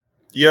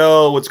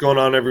Yo, what's going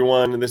on,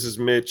 everyone? And this is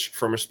Mitch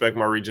from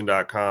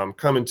RespectMyRegion.com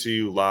coming to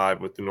you live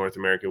with the North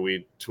American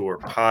Weed Tour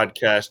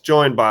podcast,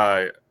 joined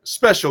by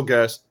special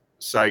guest,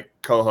 psych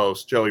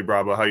co-host Joey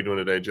Bravo. How you doing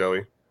today,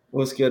 Joey?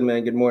 What's good,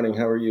 man? Good morning.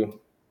 How are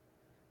you?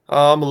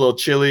 I'm a little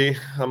chilly.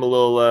 I'm a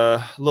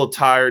little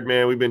tired,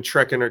 man. We've been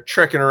trekking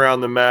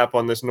around the map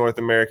on this North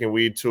American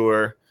Weed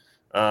Tour,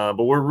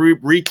 but we're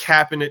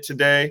recapping it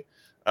today.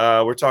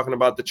 We're talking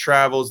about the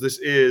travels. This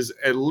is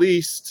at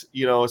least,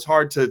 it's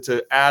hard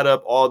to add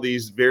up all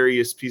these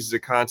various pieces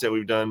of content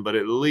we've done, but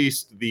at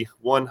least the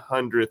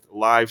 100th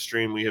live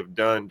stream we have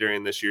done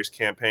during this year's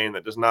campaign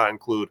that does not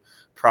include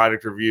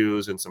product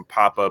reviews and some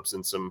pop-ups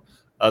and some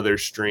other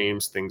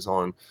streams, things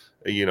on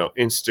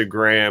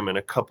Instagram and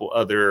a couple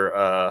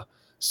other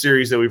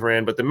series that we've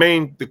ran. But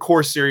the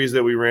core series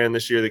that we ran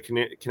this year,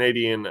 the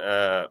Canadian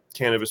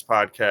Cannabis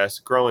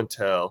podcast, Grow and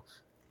Tell,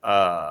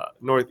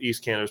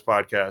 Northeast Cannabis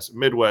podcast,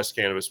 Midwest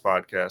Cannabis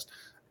podcast,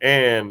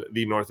 and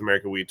the North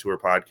American Weed Tour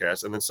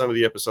podcast, and then some of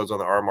the episodes on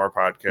the RMR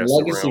podcast.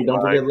 Legacy,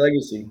 don't forget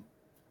Legacy.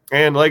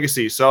 And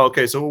Legacy. So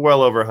we're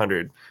well over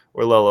 100.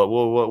 We're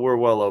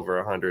well over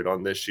 100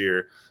 on this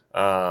year.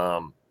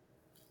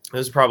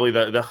 This is probably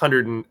the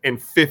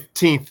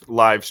 115th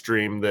live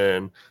stream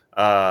then.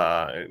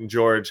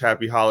 George,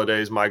 happy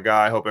holidays, my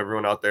guy. Hope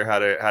everyone out there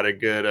had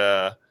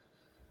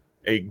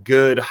a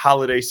good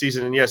holiday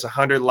season. And yes,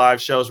 100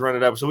 live shows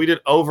running up. So we did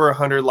over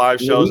 100 live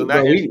shows.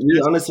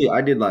 We honestly,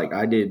 I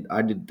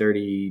did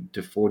 30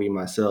 to 40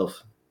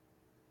 myself.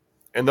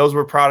 And those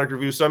were product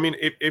reviews. So I mean,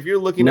 if you're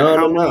looking at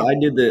I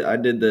did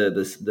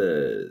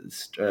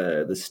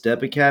the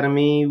Step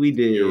Academy. We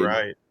did. You're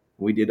right.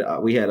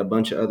 We had a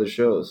bunch of other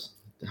shows.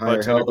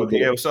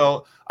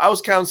 So I was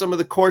counting some of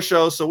the core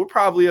shows. So we're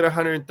probably at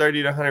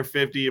 130 to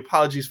 150.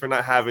 Apologies for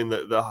not having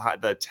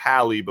the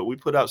tally, but we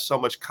put out so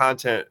much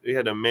content. We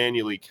had to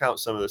manually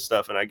count some of the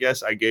stuff. And I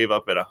guess I gave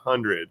up at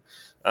 100.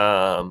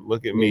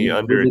 Look at me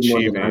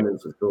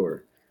underachieving. For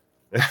sure.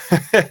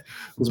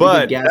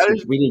 But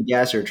we did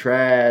gas or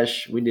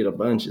trash. We did a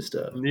bunch of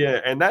stuff. Yeah,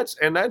 and that's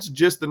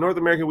just the North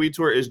American Weed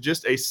Tour is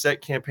just a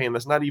set campaign.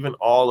 That's not even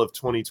all of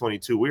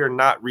 2022. We are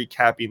not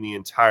recapping the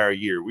entire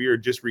year. We are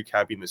just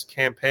recapping this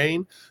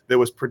campaign that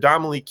was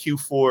predominantly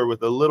Q4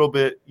 with a little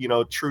bit,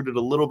 truded a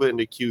little bit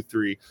into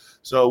Q3.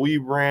 So we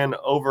ran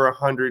over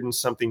 100 and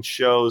something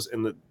shows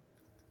in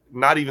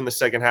not even the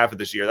second half of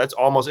this year.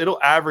 It'll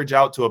average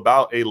out to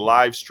about a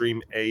live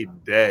stream a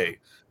day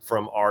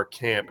from our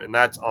camp, and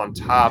that's on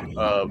top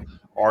of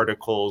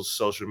articles,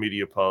 social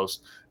media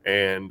posts,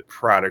 and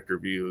product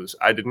reviews.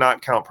 I did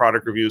not count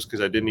product reviews because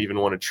I didn't even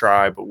want to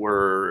try, but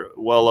we're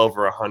well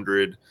over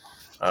 100,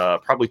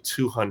 probably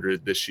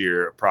 200 this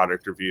year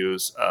product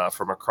reviews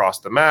from across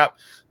the map.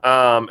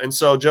 And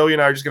so Joey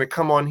and I are just going to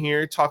come on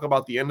here, talk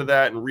about the end of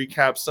that, and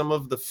recap some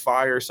of the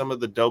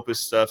dopest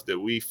stuff that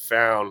we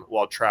found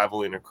while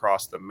traveling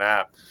across the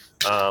map.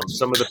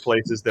 Some of the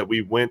places that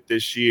we went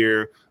this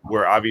year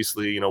were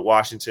obviously,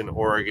 Washington,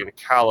 Oregon,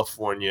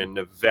 California,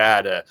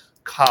 Nevada,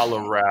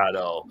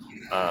 Colorado.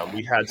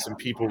 We had some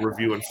people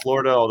review in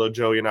Florida, although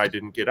Joey and I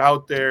didn't get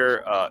out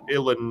there.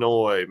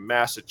 Illinois,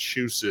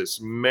 Massachusetts,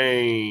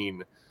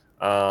 Maine.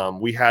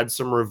 We had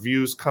some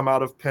reviews come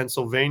out of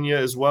Pennsylvania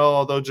as well,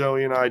 although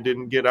Joey and I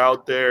didn't get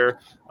out there.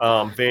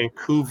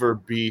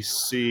 Vancouver,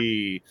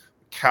 BC,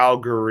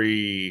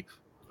 Calgary,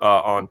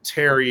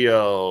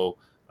 Ontario.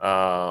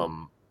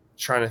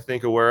 Trying to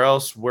think of where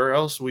else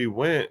we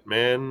went,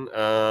 man.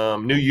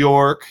 New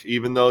York,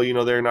 even though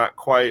they're not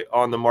quite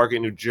on the market.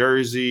 New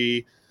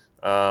Jersey,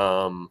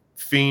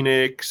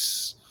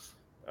 Phoenix.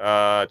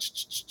 Trying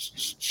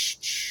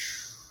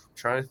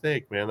to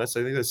think, man. I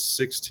think that's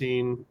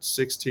 16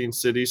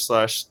 cities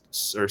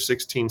or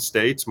 16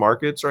 states,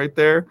 markets right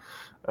there.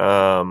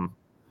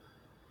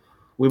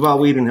 We bought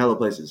weed in hella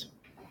places.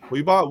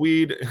 We bought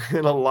weed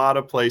in a lot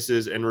of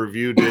places and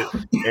reviewed it.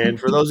 And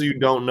for those of you who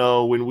don't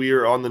know, when we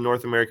are on the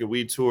North American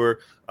Weed Tour,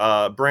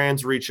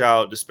 brands reach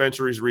out,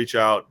 dispensaries reach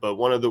out. But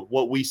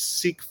what we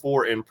seek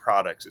for in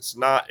products, it's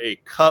not a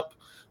cup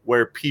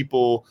where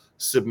people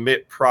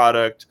submit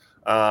product.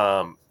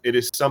 It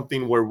is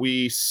something where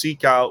we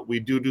seek out,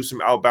 we do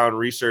some outbound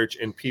research,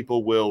 and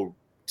people will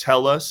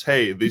tell us,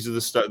 hey, this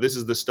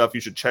is the stuff you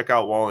should check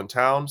out while in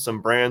town. Some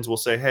brands will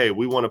say, hey,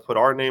 we want to put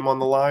our name on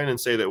the line and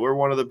say that we're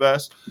one of the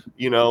best.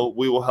 We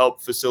will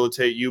help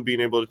facilitate you being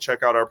able to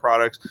check out our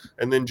products.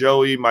 And then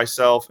Joey,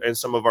 myself, and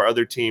some of our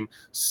other team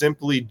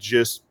simply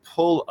just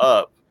pull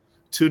up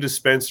to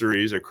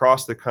dispensaries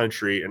across the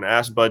country and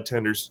ask bud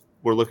tenders,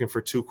 we're looking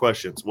for two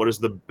questions. What are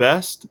the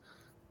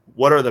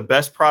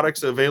best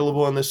products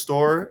available in this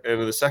store?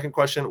 And the second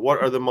question,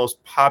 what are the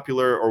most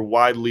popular or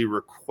widely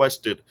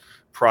requested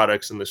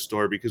products in the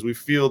store? Because we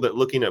feel that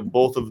looking at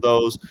both of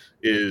those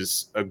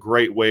is a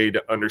great way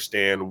to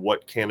understand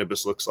what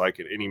cannabis looks like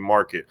in any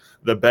market.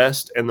 The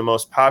best and the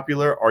most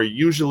popular are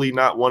usually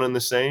not one and the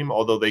same,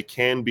 although they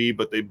can be,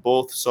 but they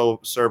both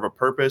serve a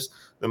purpose.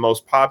 The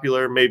most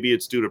popular, maybe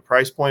it's due to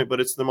price point, but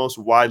it's the most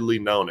widely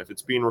known. If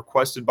it's being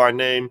requested by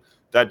name,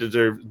 that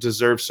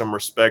deserves some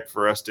respect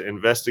for us to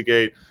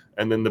investigate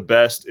And then the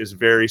best is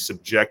very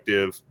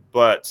subjective,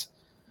 but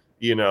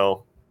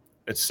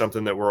it's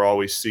something that we're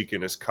always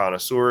seeking as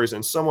connoisseurs.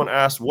 And someone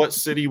asked, what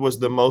city was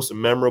the most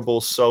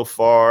memorable so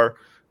far?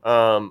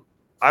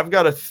 I've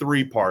got a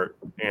 3-part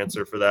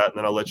answer for that, and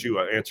then I'll let you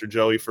answer,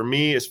 Joey. For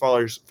me, as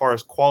far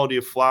as quality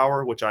of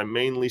flower, which I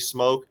mainly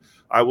smoke,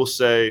 I will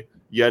say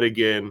yet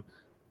again,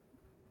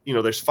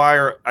 there's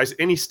fire.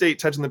 Any state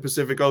touching the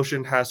Pacific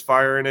Ocean has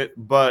fire in it,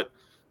 but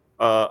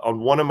on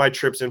one of my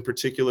trips, in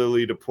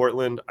particularly to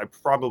Portland, I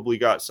probably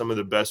got some of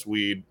the best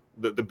weed,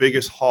 the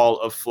biggest haul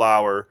of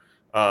flower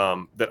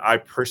that I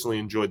personally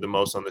enjoyed the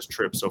most on this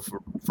trip. So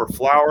for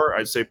flower,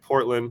 I'd say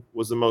Portland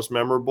was the most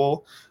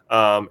memorable.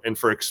 And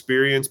for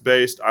experience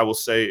based, I will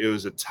say it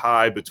was a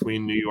tie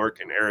between New York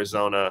and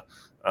Arizona.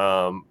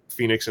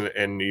 Phoenix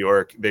and New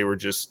York, they were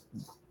just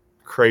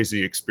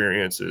crazy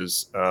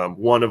experiences.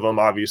 One of them,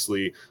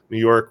 obviously, New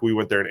York, we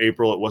went there in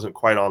April. It wasn't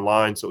quite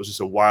online, so it was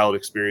just a wild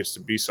experience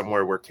to be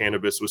somewhere where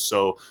cannabis was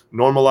so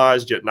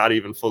normalized, yet not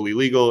even fully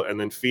legal. And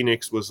then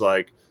Phoenix was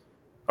like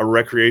a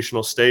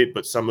recreational state,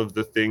 but some of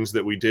the things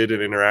that we did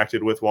and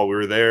interacted with while we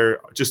were there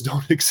just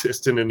don't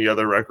exist in any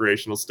other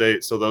recreational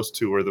state. So those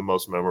 2 were the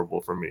most memorable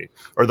for me,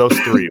 or those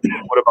 3.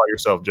 What about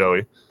yourself,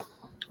 Joey?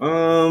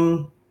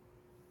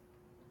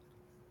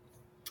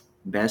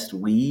 Best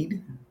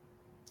weed.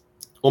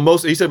 Well,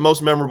 he said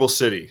most memorable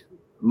city.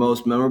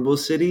 Most memorable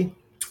city.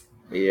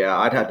 Yeah,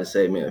 I'd have to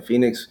say, man,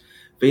 Phoenix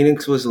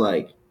was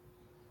like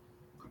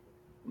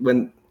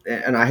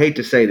and I hate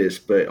to say this,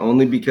 but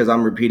only because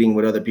I'm repeating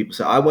what other people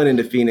say. I went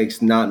into Phoenix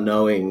not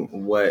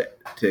knowing what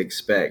to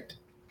expect.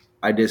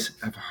 I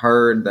just have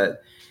heard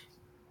that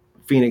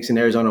Phoenix and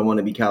Arizona want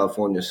to be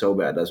California so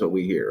bad. That's what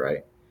we hear,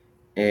 right?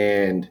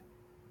 And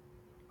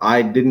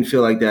I didn't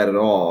feel like that at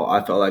all.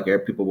 I felt like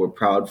people were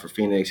proud for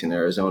Phoenix and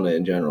Arizona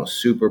in general,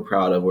 super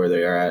proud of where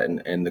they are at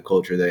and the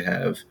culture they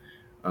have.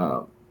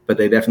 But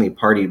they definitely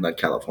partied like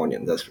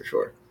Californians, that's for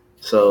sure.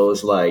 So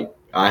it's like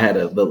I had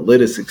the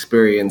littest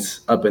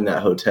experience up in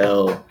that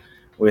hotel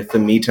with the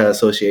MITA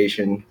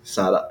Association.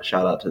 Shout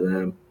out to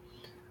them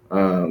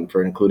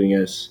for including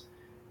us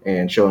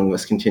and showing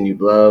us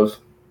continued love.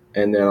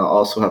 And then I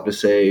also have to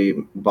say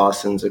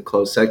Boston's a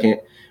close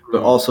second.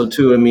 But also,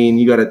 too, I mean,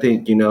 you got to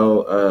think,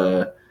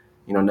 Nevada,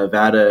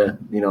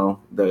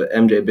 the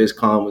MJ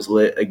BizCon was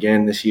lit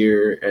again this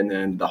year. And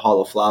then the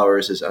Hall of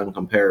Flowers is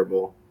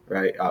uncomparable,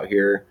 right, out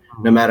here.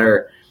 No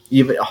matter –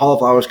 even Hall of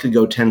Flowers could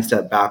go 10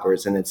 steps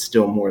backwards and it's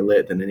still more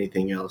lit than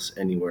anything else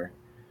anywhere.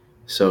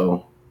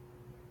 So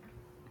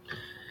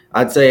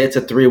I'd say it's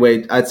a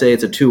 3-way. I'd say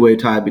it's a 2-way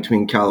tie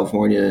between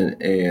California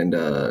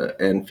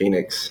and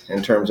Phoenix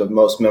in terms of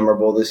most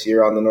memorable this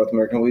year on the North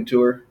American Weed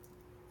Tour.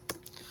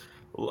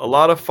 A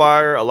lot of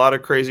fire, a lot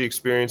of crazy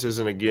experiences.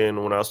 And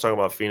again, when I was talking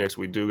about Phoenix,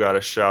 we do got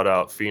to shout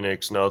out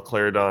Phoenix. No,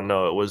 Clarendon,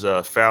 no, it was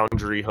a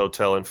Foundry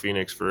Hotel in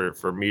Phoenix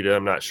for MITA.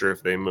 I'm not sure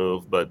if they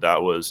moved, but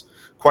that was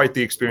quite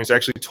the experience. I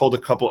actually told a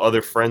couple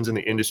other friends in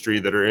the industry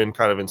that are in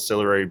kind of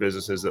ancillary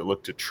businesses that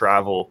look to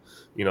travel,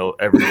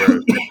 everywhere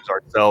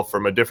ourselves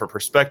from a different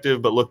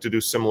perspective, but look to do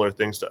similar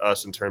things to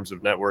us in terms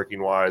of networking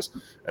wise.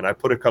 And I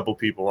put a couple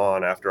people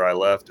on after I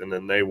left, and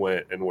then they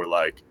went and were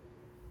like,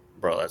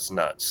 bro, that's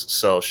nuts.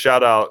 So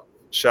shout out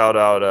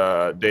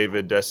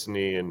David,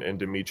 Destiny, and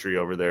Dimitri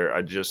over there.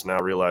 I just now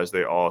realized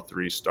they all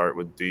 3 start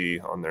with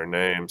D on their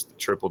names, the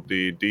triple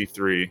D,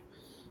 D3.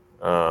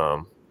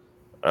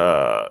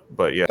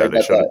 But yeah, they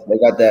got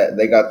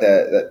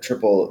that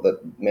triple.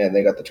 Man,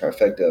 they got the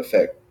trifecta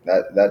effect.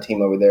 That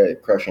team over there,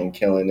 crushing,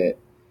 killing it.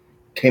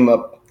 Came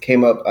up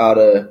out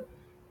of,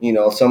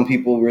 some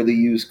people really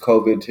use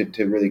COVID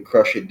to really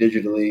crush it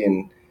digitally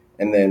and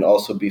then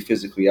also be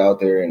physically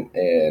out there. And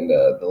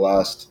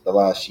the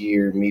last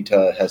year,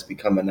 MITA has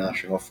become a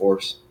national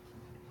force.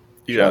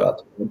 Shout out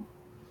to them.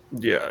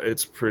 Yeah,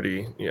 it's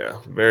pretty,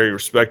 very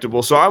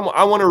respectable. So I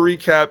want to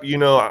recap,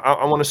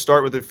 I want to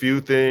start with a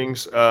few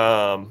things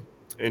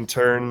in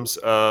terms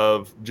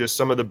of just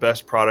some of the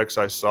best products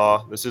I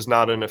saw. This is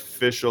not an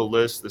official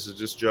list. This is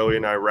just Joey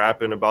and I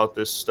rapping about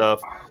this stuff.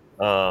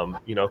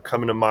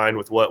 Coming to mind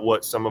with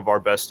what some of our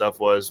best stuff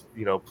was.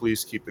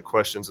 Please keep the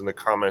questions and the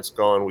comments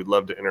going. We'd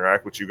love to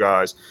interact with you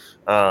guys.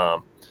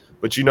 But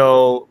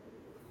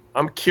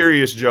I'm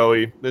curious,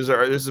 Joey. This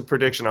is a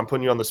prediction. I'm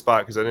putting you on the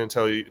spot because I didn't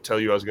tell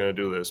you I was going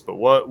to do this. But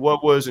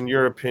what was, in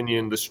your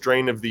opinion, the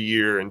strain of the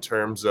year in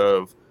terms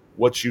of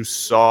what you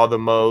saw the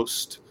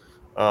most,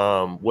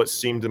 what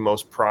seemed the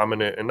most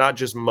prominent, and not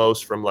just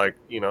most from like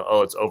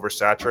it's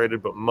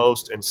oversaturated, but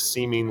most and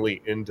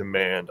seemingly in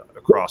demand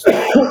across the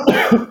board?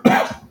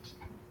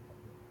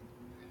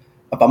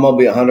 If I'm gonna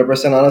be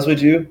 100% honest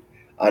with you,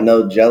 I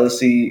know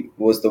Jealousy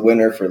was the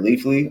winner for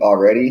Leafly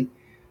already.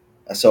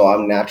 So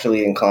I'm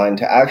naturally inclined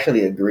to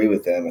actually agree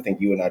with them. I think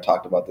you and I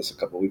talked about this a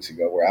couple of weeks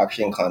ago. We're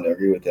actually inclined to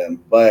agree with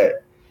them.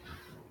 But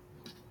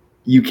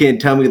you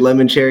can't tell me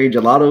Lemon Cherry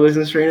Gelato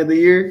isn't strain of the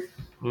year?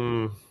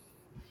 You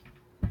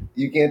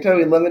can't tell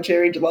me Lemon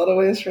Cherry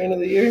Gelato isn't strain of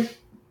the year?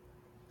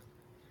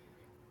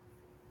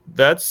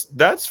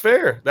 That's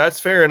fair. That's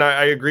fair, and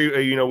I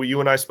agree. You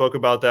and I spoke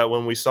about that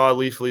when we saw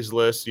Leafly's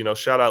list.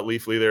 Shout out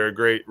Leafly; they're a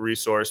great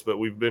resource, but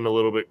we've been a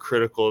little bit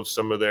critical of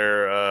some of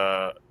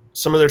their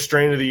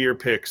strain of the year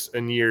picks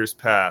in years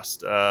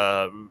past.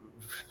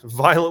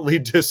 Violently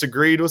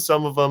disagreed with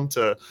some of them,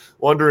 to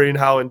wondering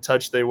how in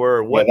touch they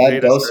were, Yeah, what that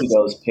data Dosey sets.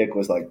 Dose pick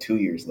was like 2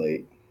 years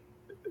late.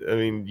 I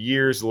mean,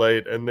 years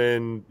late, and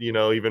then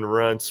even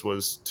Runts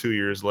was 2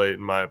 years late,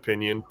 in my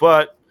opinion.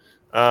 But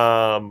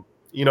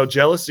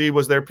jealousy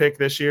was their pick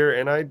this year,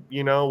 and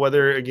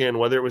whether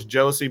it was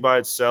jealousy by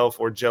itself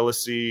or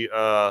jealousy,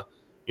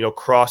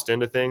 crossed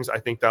into things, I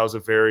think that was a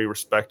very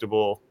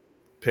respectable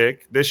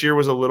pick. This year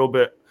was a little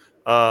bit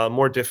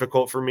more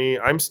difficult for me.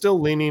 I'm still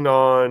leaning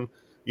on.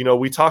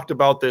 We talked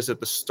about this at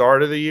the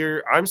start of the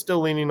year. I'm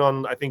still leaning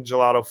on, I think,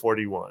 Gelato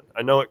 41.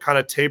 I know it kind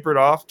of tapered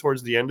off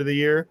towards the end of the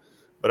year,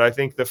 but I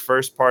think the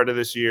first part of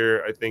this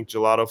year, I think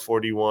Gelato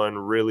 41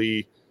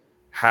 really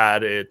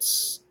had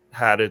its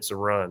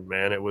run,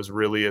 man. It was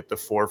really at the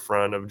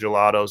forefront of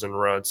gelatos and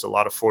runts. A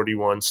lot of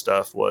 41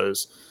 stuff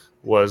was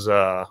was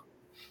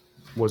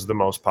the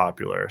most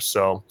popular.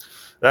 So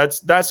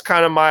that's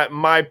kind of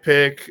my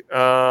pick.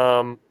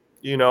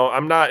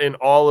 I'm not in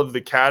all of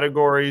the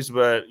categories,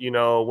 but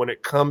when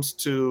it comes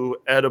to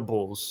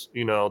edibles,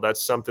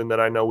 that's something that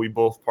I know we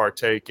both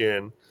partake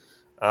in.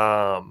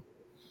 Um,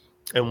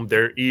 and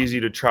they're easy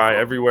to try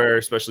everywhere,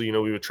 especially,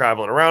 we were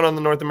traveling around on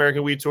the North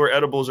American Weed Tour.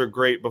 Edibles are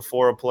great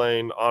before a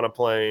plane, on a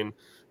plane,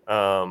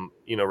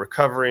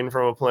 recovering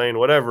from a plane,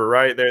 whatever,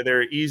 right?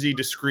 They're an easy,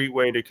 discreet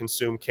way to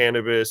consume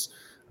cannabis.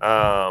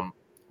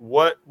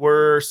 What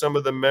were some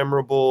of the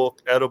memorable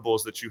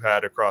edibles that you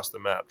had across the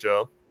map,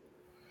 Joe?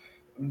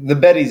 The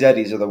Betty's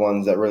Eddies are the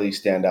ones that really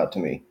stand out to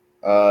me.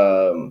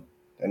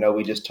 I know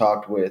we just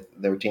talked with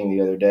their team the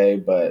other day,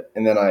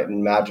 and then I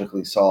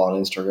magically saw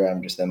on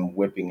Instagram just them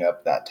whipping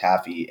up that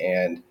taffy.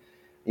 And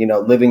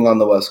living on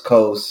the West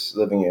Coast,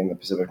 living in the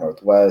Pacific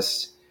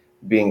Northwest,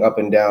 being up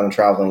and down and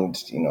traveling,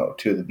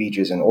 to the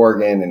beaches in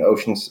Oregon and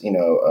oceans.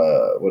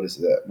 What is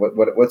that?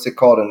 What's it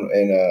called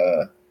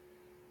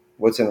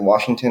what's in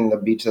Washington? The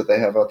beach that they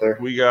have out there.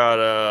 We got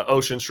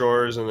Ocean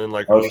Shores, and then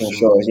like Ocean Ocean.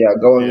 Shores, yeah.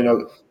 Going, Yeah.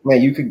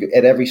 man, you could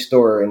at every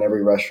store and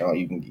every restaurant,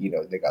 you can,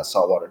 they got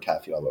saltwater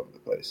taffy all over the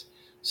place.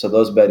 So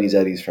those Betty's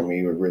Eddies for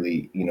me were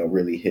really,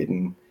 really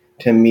hitting.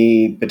 To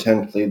me,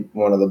 potentially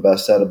one of the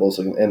best edibles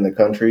in the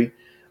country.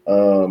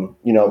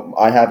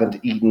 I haven't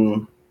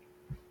eaten.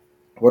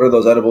 What are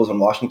those edibles in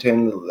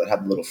Washington that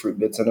have little fruit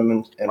bits in them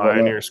and whatnot?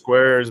 Pioneer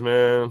Squares,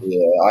 man.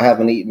 Yeah, I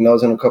haven't eaten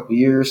those in a couple of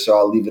years, so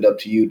I'll leave it up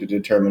to you to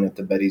determine if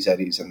the Betty's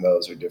Eddies and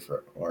those are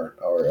different, or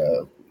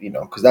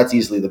because that's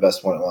easily the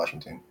best one in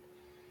Washington.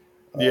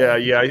 Yeah,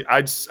 Um, yeah.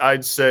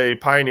 I'd say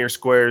Pioneer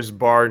Squares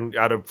bar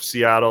out of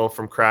Seattle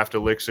from Craft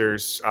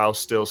Elixirs, I'll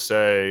still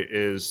say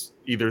is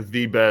either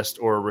the best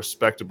or a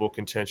respectable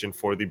contention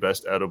for the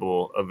best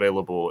edible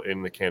available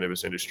in the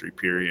cannabis industry,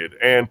 period.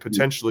 And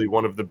potentially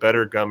one of the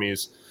better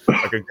gummies,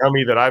 like a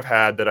gummy that I've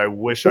had that I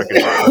wish I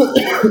could find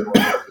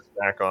to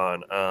snack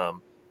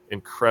on.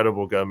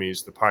 Incredible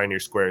gummies, the Pioneer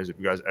Squares. If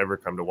you guys ever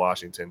come to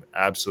Washington,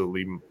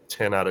 absolutely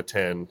 10 out of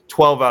 10,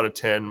 12 out of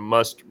 10,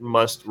 must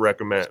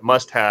recommend,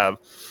 must have,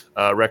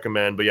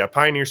 recommend. But yeah,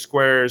 Pioneer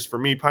Squares for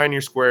me.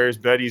 Pioneer Squares,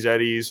 Betty's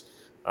Eddies.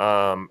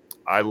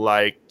 I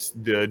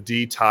liked the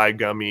D-Tie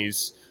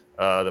gummies,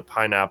 the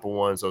pineapple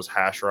ones, those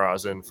hash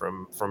rosin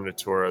from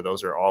Natura.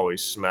 Those are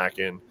always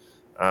smacking.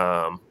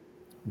 Um,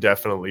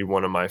 Definitely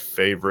one of my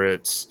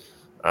favorites.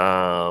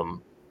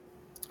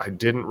 I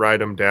didn't write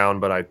them down,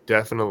 but I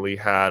definitely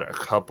had a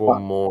couple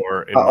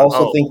more I in my.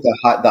 also Oh, think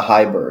the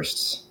high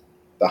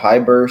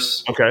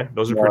bursts, okay,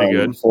 those are pretty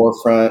good.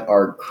 forefront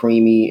are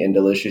creamy and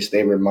delicious.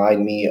 They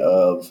remind me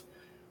of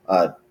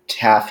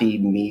taffy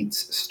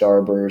meets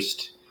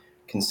Starburst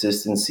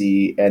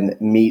consistency and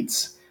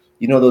meets,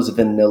 those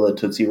vanilla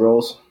Tootsie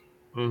Rolls.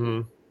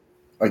 Mm-hmm.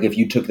 Like if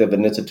you took the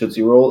vanilla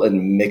Tootsie Roll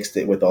and mixed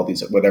it with all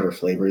these whatever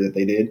flavor that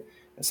they did,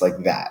 it's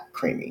like that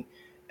creamy.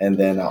 And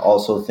then I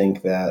also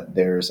think that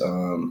there's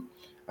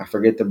I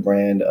forget the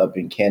brand up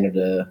in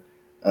Canada,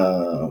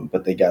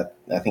 but they got,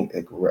 I think,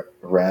 like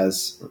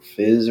Raz or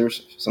Fizz or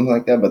something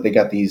like that. But they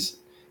got these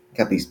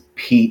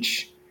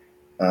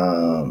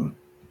um,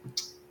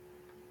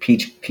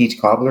 peach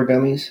cobbler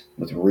gummies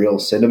with real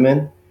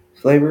cinnamon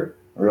flavor,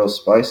 real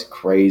spice,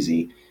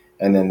 crazy.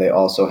 And then they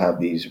also have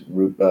these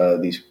root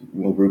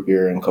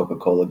beer and Coca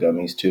Cola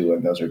gummies too,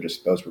 and those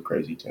were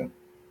crazy too.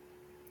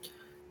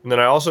 And then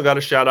I also got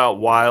to shout out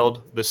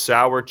Wild. The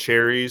sour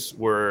cherries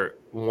were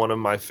one of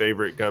my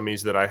favorite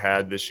gummies that I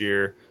had this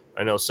year.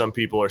 I know some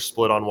people are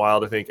split on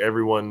Wild. I think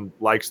everyone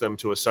likes them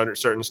to a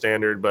certain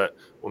standard, but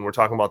when we're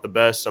talking about the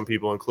best, some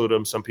people include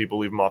them, some people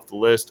leave them off the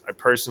list. I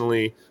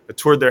personally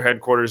toured their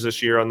headquarters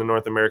this year on the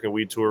North American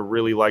Weed Tour,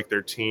 really like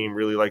their team,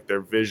 really like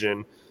their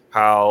vision,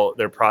 how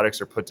their products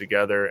are put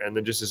together. And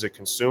then just as a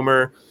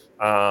consumer,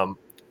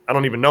 I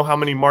don't even know how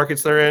many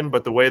markets they're in,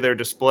 but the way they're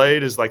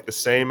displayed is like the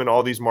same in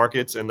all these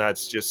markets. And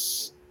that's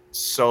just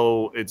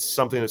it's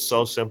something that's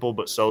so simple,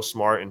 but so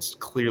smart and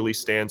clearly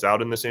stands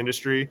out in this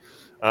industry.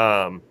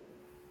 Um,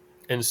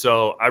 And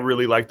so I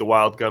really like the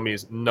wild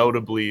gummies,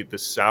 notably the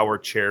sour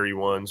cherry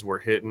ones were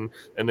hitting.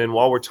 And then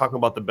while we're talking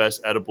about the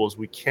best edibles,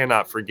 we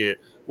cannot forget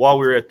while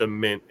we were at the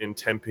Mint in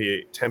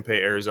Tempe,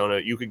 Arizona,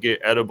 you could get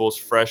edibles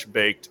fresh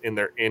baked in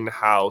their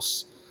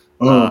in-house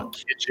Mm,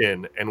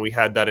 kitchen, and we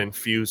had that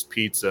infused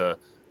pizza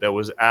that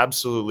was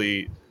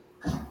absolutely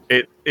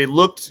it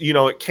looked,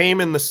 it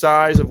came in the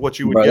size of what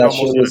you would bro, get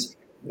almost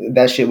in a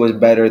that shit was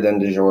better than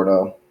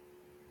DiGiorno.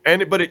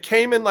 but it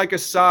came in like a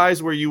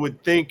size where you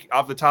would think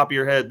off the top of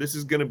your head, this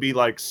is going to be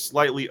like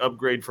slightly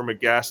upgrade from a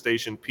gas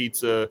station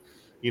pizza.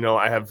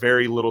 I have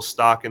very little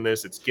stock in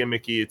this. It's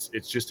gimmicky.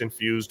 It's just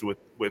infused with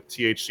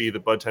THC. The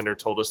bud tender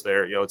told us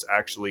there, it's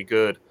actually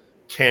good.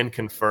 Can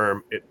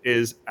confirm it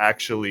is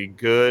actually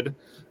good.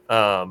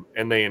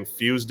 And they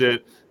infused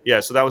it. Yeah,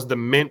 so that was the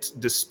Mint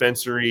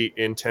dispensary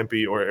in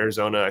Tempe or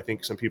Arizona. I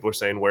think some people are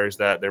saying, "Where's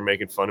that?" They're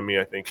making fun of me.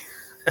 I think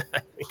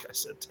I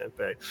said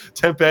Tempe.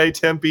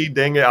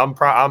 Dang it,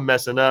 I'm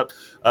messing up.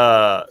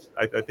 I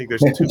think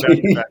there's two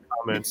back-to-back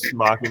comments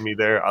mocking me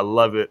there. I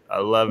love it.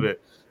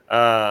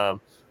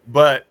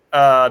 But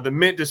the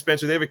Mint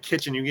dispenser, they have a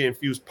kitchen. You can get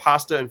infused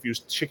pasta,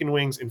 infused chicken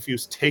wings,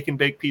 infused take and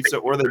bake pizza,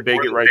 or they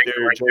bake it right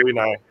there. Joey and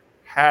I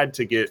had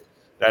to get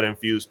that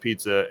infused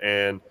pizza,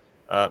 and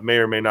may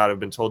or may not have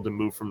been told to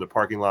move from the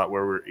parking lot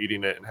where we're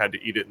eating it and had to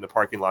eat it in the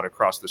parking lot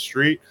across the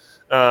street.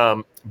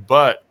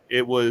 But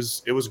it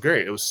was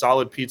great. It was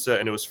solid pizza,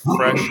 and it was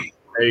fresh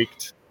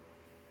baked,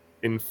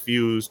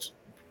 infused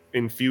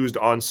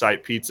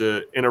on-site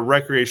pizza in a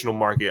recreational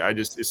market.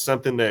 It's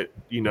something that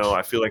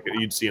I feel like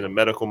you'd see in a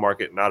medical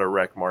market, not a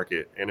rec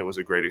market, and it was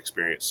a great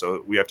experience.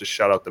 So we have to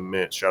shout out the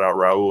Mint, shout out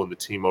Raul and the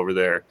team over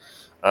there.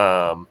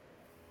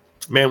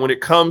 Man, when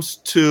it comes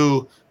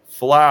to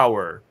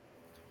flower,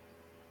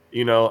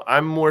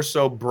 I'm more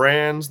so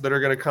brands that are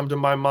going to come to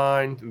my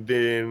mind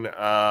than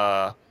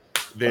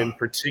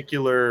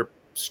particular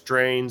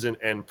strains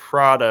and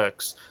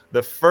products.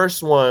 The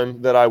first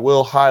one that I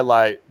will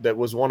highlight that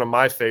was one of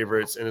my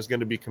favorites and is going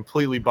to be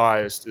completely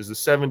biased is the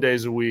 7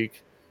 days a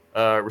week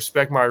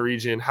Respect My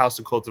Region House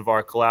of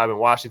Cultivar collab in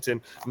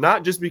Washington.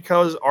 Not just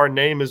because our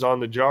name is on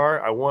the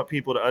jar. I want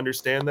people to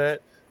understand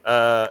that.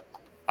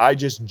 I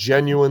just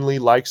genuinely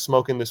like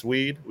smoking this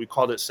weed. We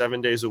called it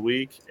 7 days a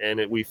week, and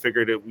we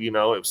figured it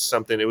was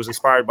something. It was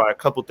inspired by a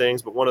couple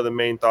things, but one of the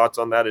main thoughts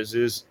on that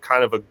is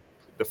kind of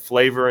the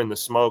flavor and the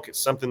smoke. It's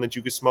something that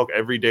you could smoke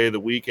every day of the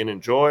week and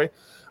enjoy.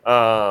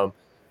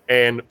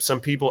 And some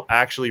people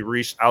actually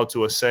reached out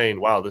to us saying,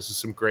 wow, this is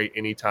some great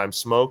anytime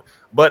smoke.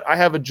 But I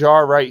have a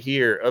jar right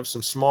here of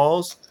some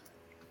smalls.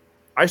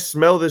 I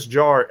smell this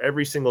jar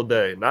every single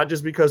day, not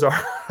just because our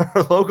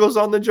logo's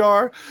on the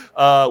jar.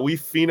 We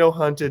pheno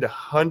hunted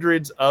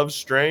hundreds of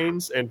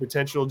strains and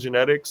potential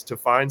genetics to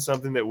find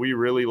something that we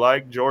really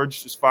like.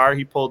 George is fire.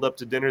 He pulled up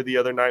to dinner the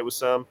other night with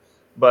some,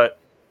 but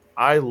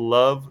I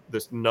love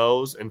this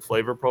nose and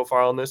flavor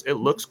profile on this. It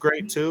looks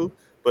great too,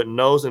 but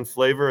nose and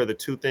flavor are the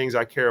two things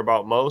I care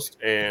about most.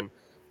 And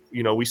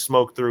we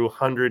smoked through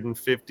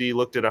 150,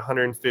 looked at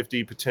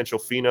 150 potential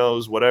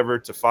phenos, whatever,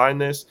 to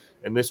find this,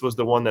 and this was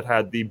the one that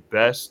had the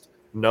best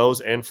nose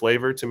and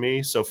flavor to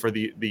me. So for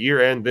the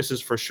year end, this is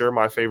for sure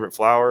my favorite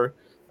flower.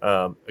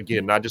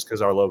 Again, not just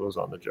because our logo's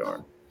on the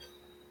jar.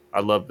 I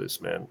love this,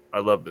 man.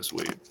 I love this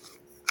weed.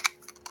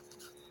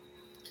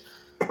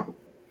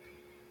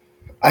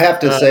 I have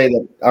to say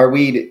that our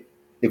weed,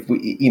 if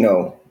we,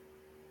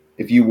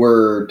 if you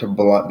were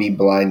to be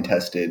blind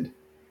tested,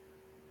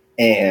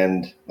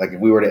 and like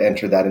if we were to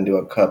enter that into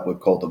a cup with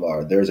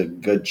cultivar, there's a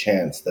good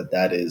chance that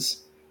that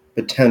is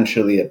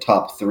potentially a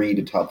top 3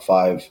 to top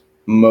 5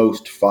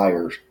 most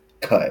fire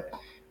cut,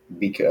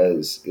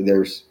 because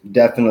there's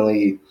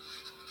definitely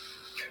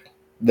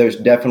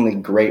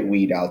great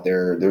weed out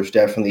there. There's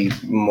definitely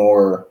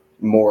more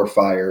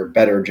fire,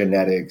 better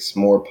genetics,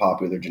 more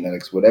popular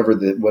genetics,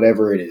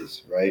 whatever it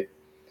is, right?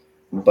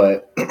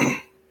 But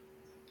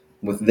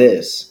with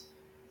this,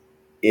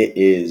 it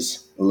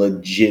is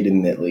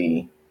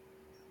legitimately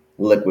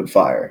liquid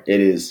fire.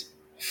 It is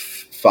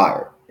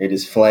fire. It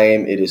is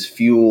flame. It is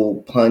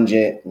fuel,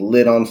 pungent,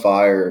 lit on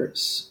fire.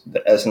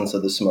 The essence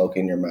of the smoke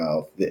in your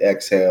mouth, the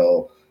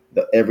exhale,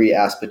 every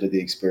aspect of the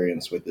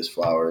experience with this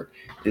flower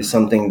is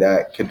something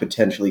that could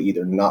potentially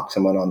either knock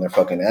someone on their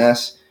fucking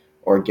ass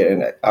or get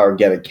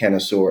a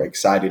connoisseur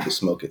excited to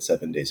smoke it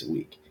 7 days a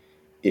week.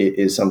 It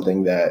is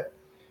something that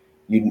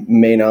you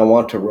may not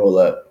want to roll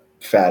up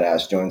fat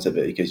ass joints of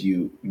it because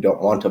you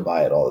don't want to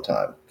buy it all the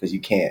time because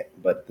you can't.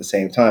 But at the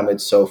same time,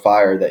 it's so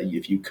fire that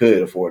if you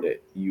could afford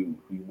it, you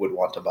would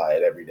want to buy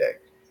it every day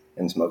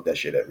and smoke that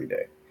shit every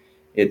day.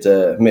 It's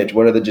Mitch,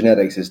 what are the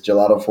genetics? It's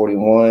Gelato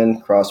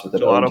 41 crossed with an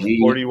Gelato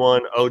OG.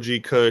 41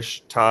 OG Kush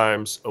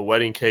times a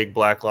wedding cake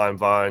black lime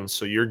vine.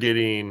 So you're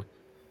getting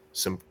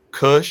some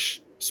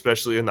Kush,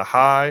 especially in the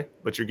high,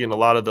 but you're getting a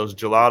lot of those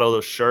gelato,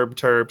 those sherb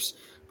terps.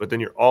 But then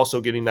you're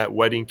also getting that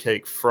wedding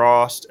cake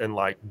frost and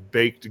like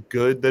baked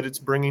good that it's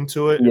bringing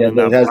to it. And Yeah, then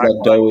but that it has black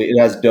that lime, doughy. It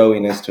has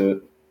doughiness to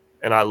it.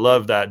 And I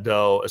love that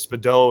dough.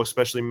 Espadrillo,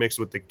 especially mixed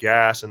with the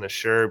gas and the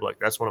sherb, like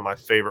that's one of my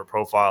favorite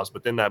profiles.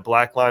 But then that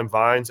black lime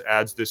vines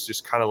adds this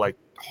just kind of like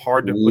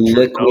hard to put your nose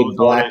Liquid on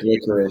black it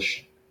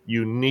licorice.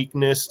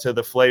 uniqueness to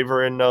the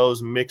flavor in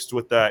those mixed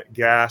with that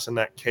gas and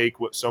that cake,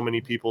 what so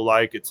many people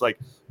like. It's like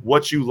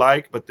what you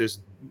like, but this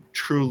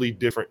truly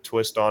different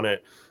twist on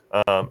it.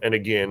 And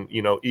again,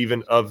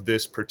 even of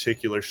this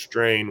particular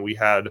strain, we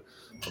had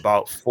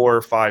about 4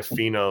 or 5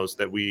 phenos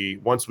that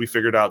once we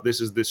figured out this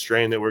is the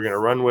strain that we're going to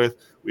run with,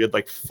 we had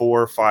like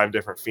 4 or 5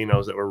 different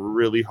phenos that were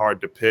really hard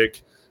to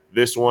pick.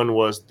 This one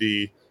was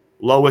the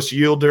lowest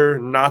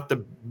yielder, not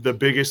the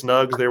biggest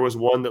nugs. There was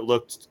one that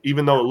looked,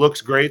 even though it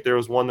looks great, there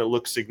was one that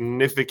looked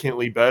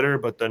significantly better,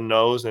 but the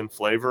nose and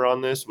flavor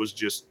on this was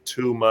just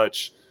too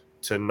much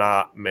to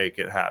not make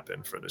it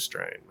happen for the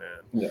strain, man.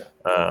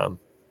 Yeah.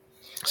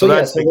 So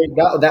that's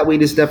That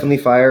weed is definitely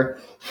fire.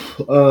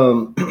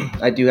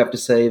 I do have to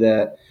say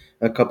that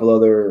a couple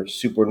other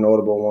super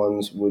notable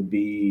ones would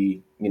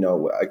be,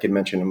 I could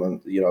mention them on,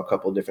 a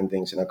couple different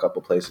things in a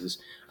couple places.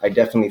 I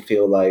definitely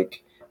feel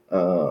like,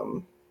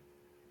 what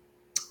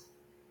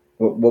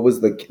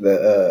was the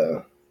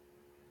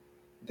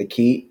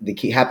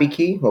key happy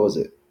key? What was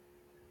it?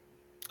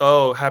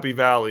 Happy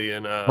Valley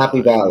in Happy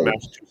in Valley. Yeah.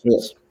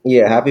 Massachusetts.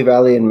 Yeah, Happy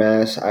Valley in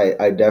Mass.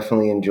 I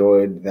definitely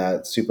enjoyed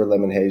that super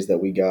lemon haze that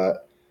we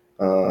got.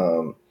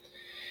 Um,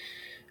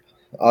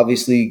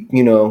 Obviously,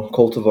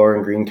 Cultivar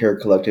and Green Care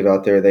Collective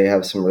out there, they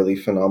have some really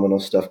phenomenal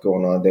stuff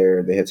going on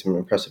there. They had some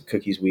impressive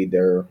cookies weed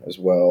there as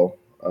well.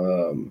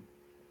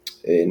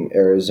 In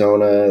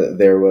Arizona,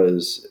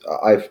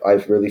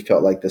 I've really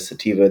felt like the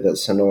sativa that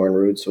Sonoran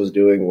Roots was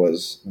doing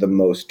was the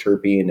most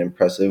terpene and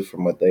impressive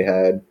from what they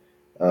had.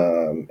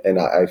 And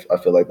I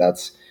feel like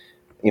that's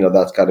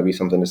got to be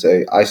something to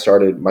say. I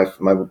started my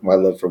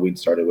love for weed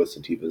started with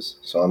sativas,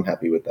 so I'm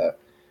happy with that.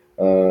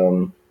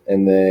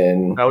 And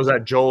then How was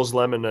that Joel's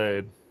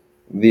Lemonade?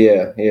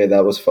 yeah,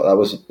 that was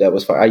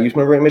fine.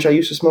 Remember, Mitch, I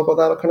used to smoke all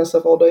that kind of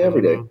stuff all day,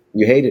 every day. Mm-hmm.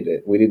 You hated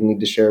it. We didn't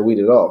need to share weed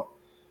at all.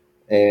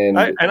 And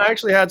I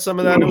actually had some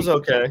of that. It was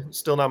okay.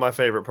 Still not my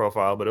favorite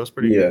profile, but it was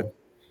pretty yeah,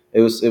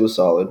 good. it was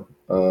solid.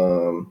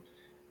 And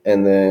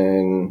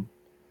then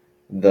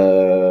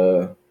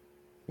the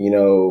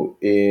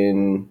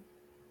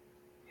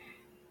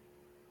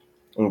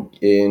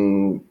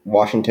in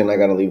Washington, I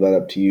got to leave that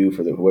up to you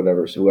for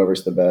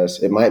whoever's the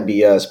best. It might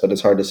be us, but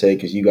it's hard to say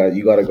because you got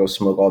to go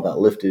smoke all that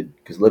Lifted,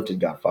 because Lifted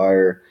got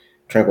fire,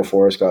 Tranquil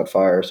Forest got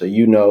fire. So that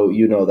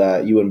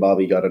you and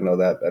Bobby got to know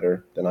that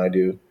better than I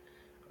do.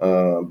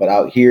 But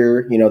out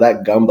here,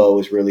 that gumbo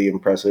is really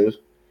impressive.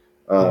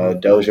 Mm-hmm.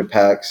 Doja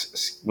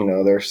Packs,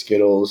 their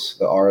Skittles,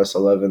 the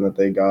RS11 that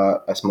they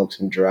got. I smoked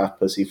some Giraffe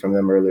Pussy from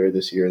them earlier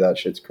this year. That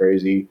shit's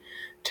crazy.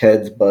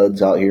 Ted's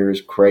Buds out here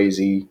is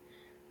crazy.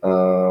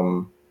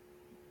 Um,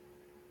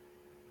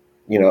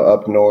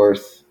 up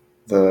north,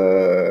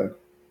 the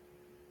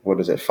what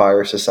is it?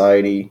 Fire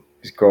Society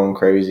is going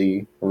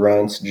crazy.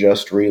 Runts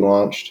just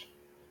relaunched.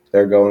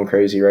 They're going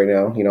crazy right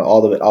now.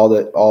 All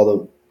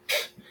the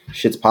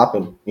shit's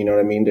popping. You know what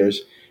I mean?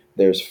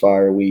 There's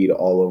fire weed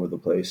all over the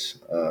place.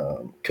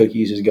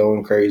 Cookies is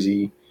going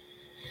crazy.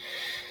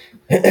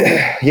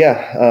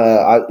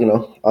 Yeah,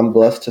 I'm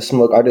blessed to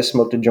smoke. I just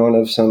smoked a joint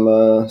of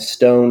some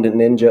Stoned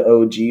Ninja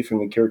OG from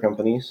the Cure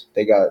Companies.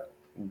 They got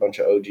a bunch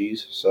of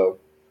OGs, so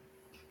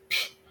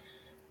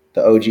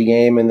the OG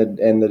game and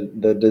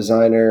the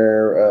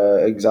designer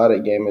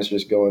exotic game is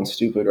just going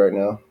stupid right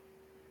now.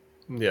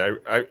 Yeah,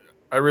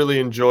 I really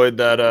enjoyed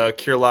that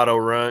Cure Lotto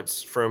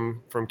Runts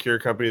from Cure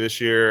Company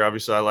this year.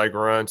 Obviously, I like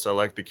Runts. I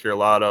like the Cure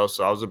Lotto,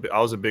 so I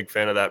was a big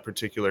fan of that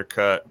particular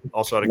cut.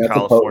 Also out of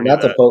California,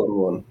 That's a potent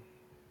one.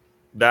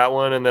 that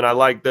one, and then I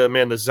like the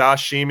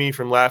Zashimi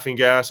from Laughing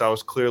Gas. I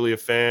was clearly a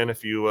fan.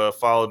 If you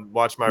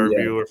watched my Yeah.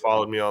 review or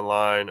followed me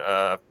online,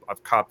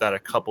 I've copped that a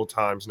couple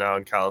times now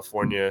in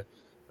California.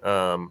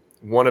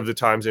 One of the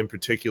times in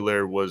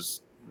particular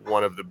was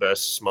one of the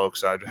best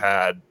smokes I've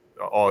had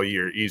all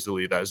year,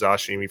 easily. That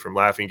Zashimi from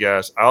Laughing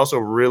Gas. I also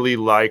really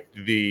liked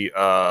the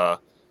what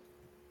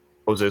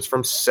was it? It's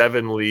from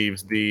Seven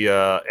Leaves,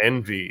 the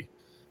Envy,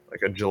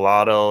 like a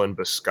gelato and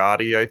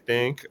biscotti, I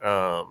think.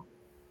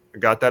 I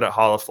got that at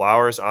Hall of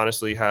Flowers.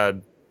 Honestly,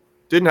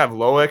 didn't have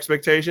low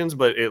expectations,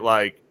 but it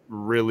like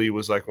really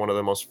was like one of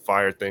the most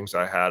fire things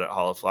I had at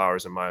Hall of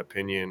Flowers, in my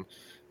opinion.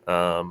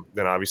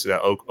 Then obviously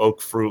that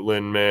Oak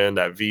Fruitland, man,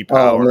 that V Oh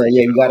Power, man,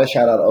 yeah, you got to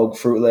shout out Oak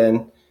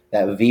Fruitland.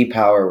 That V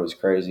Power was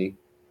crazy.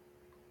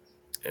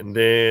 and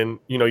then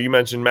you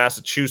mentioned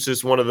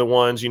Massachusetts, one of the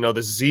ones,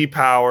 the Z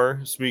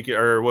Power. Speaking,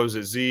 or what was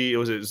it? Z?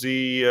 Was it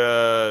Z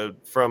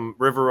from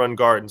River Run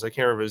Gardens? I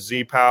can't remember,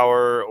 Z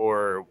Power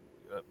or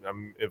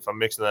if I'm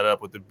mixing that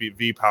up with the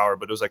V Power,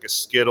 but it was like a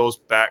Skittles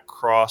back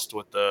crossed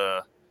with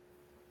the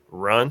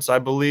Runts, I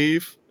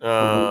believe,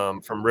 Mm-hmm.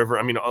 from River.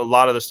 I mean, a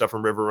lot of the stuff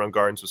from River Run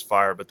Gardens was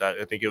fire, but that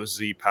I think it was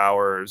Z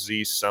Power or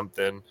Z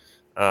something.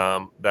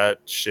 That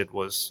shit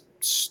was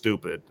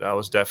stupid. That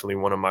was definitely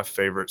one of my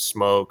favorite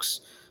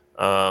smokes.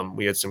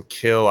 We had some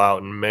Kill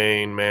out in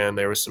Maine, man.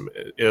 There was some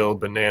ill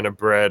banana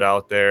bread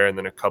out there, and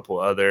then a couple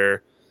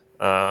other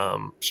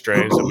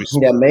strains that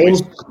Yeah, we Maine.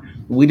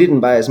 We didn't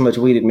buy as much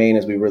weed in Maine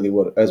as we really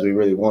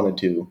wanted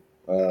to.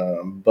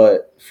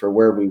 But for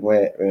where we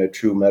went, in a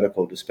true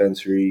medical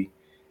dispensary,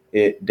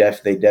 they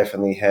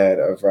definitely had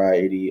a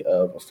variety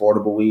of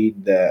affordable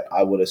weed that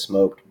I would have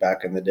smoked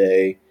back in the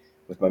day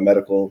with my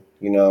medical,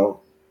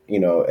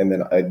 and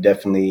then I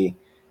definitely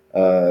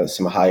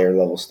some higher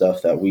level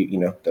stuff that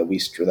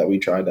we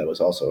tried that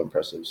was also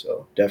impressive.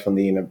 So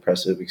definitely an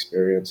impressive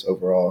experience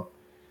overall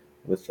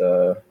with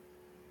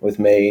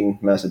Maine,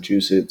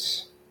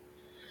 Massachusetts.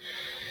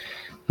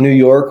 New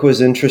York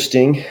was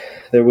interesting.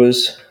 I mean,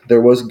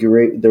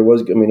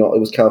 it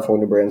was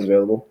California brands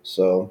available,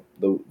 so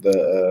it's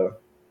that's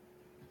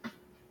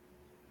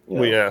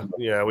what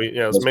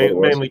it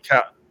was. mainly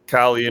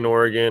Cali and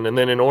Oregon, and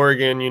then in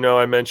Oregon,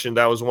 I mentioned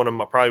that was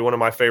probably one of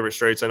my favorite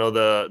straits. I know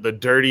the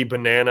Dirty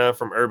Banana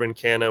from Urban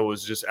Canna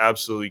was just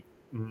absolutely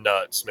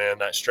nuts, man.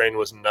 That strain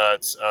was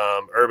nuts.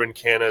 Urban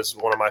Canna is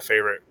one of my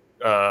favorite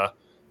uh,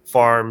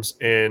 farms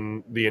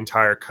in the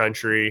entire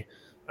country.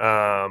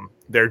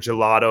 Their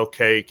gelato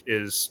cake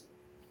is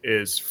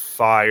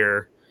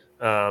fire.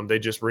 They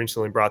just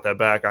recently brought that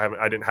back.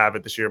 I didn't have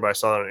it this year, but I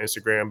saw it on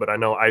Instagram. But I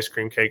know ice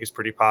cream cake is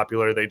pretty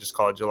popular. They just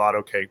call it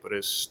gelato cake, but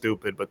it's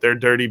stupid. But their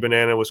Dirty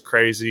Banana was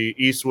crazy.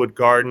 Eastwood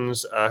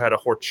Gardens had a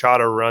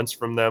horchata runts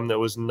from them that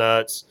was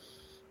nuts.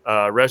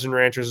 Resin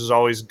Ranchers is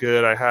always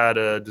good. I had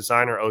a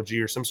designer OG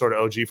or some sort of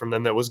OG from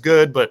them that was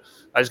good, but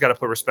I just got to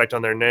put respect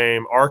on their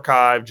name.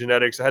 Archive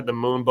Genetics. I had the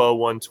Moonbow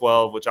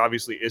 112, which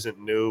obviously isn't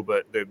new,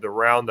 but the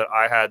round that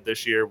I had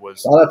this year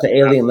was Shout out to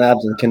Alien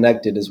Labs and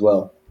Connected as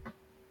well.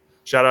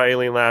 shout out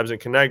Alien Labs and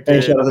And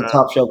Connected. shout out to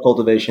Top Shelf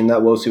Cultivation. That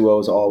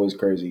Wosuo is always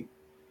crazy.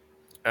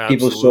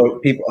 People's choice,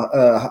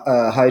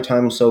 Absolutely. High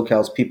Time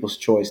SoCal's People's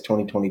Choice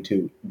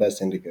 2022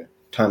 Best Indica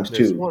times It's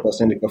two. one,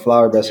 Best Indica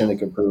flower, Best yeah,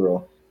 Indica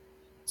pre-roll.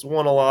 it's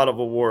won a lot of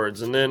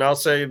awards. And then I'll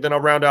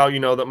round out,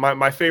 that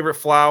my favorite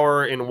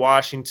flower in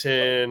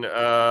Washington,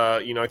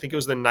 I think it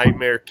was the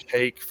Nightmare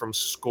Cake from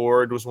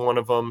Scored was one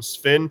of them.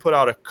 Sven put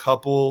out a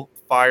couple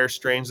fire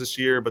strains this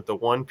year, but the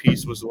One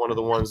Piece was one of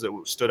the ones that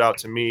stood out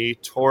to me.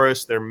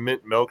 Taurus, their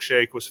mint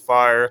milkshake was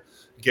fire.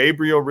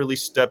 Gabriel really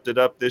stepped it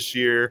up this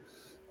year.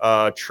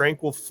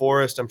 Tranquil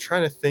Forest, I'm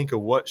trying to think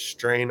of what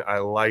strain I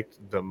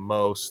liked the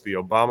most. The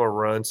Obama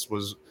Runts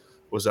was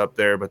up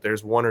there, but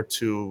there's one or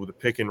two, the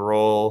Pick and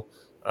Roll,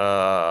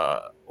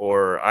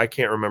 or I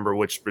can't remember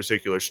which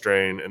particular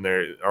strain, and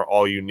they are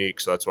all unique,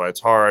 so that's why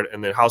it's hard.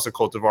 And then House of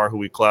Cultivar, who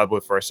we collab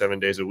with for our 7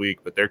 days a week,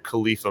 but their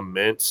Khalifa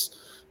mints,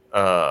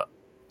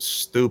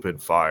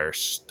 stupid fire.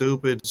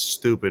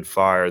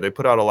 They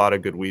put out a lot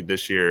of good weed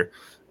this year.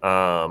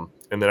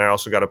 And then I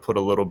also got to put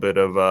a little bit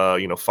of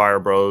Fire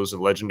Bros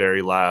and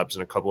Legendary Labs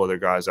and a couple other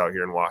guys out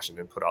here in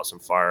Washington put out some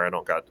fire. I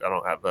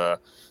don't have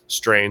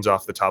strains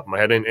off the top of my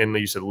head. And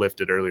you said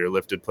Lifted earlier.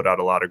 Lifted put out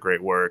a lot of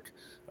great work.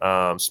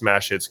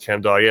 Smash Hits,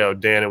 Chemdog. Yeah,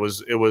 Dan, it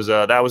was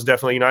that was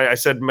definitely, I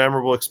said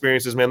memorable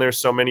experiences, man. There's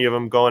so many of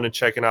them. Going and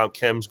checking out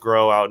Chem's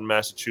Grow out in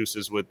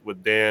Massachusetts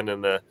with Dan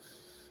and the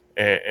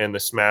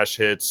Smash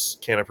Hits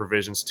Canna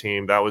Provisions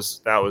team. That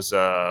was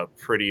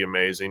pretty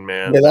amazing,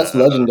 man. Yeah, that's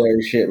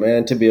legendary shit,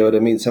 man. To be able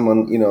to meet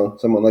someone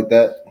like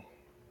that.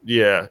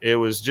 Yeah, it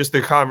was just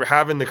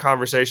having the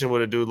conversation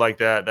with a dude like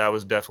that. That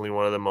was definitely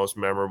one of the most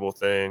memorable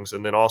things.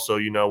 And then also,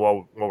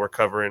 while we're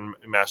covering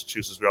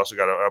Massachusetts, we also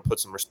got to put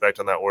some respect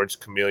on that Orange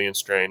Chameleon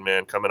strain,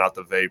 man. Coming out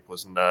the vape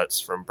was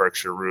nuts from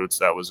Berkshire Roots.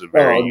 That was a Oh,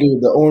 very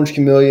dude, the Orange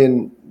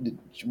Chameleon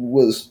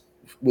was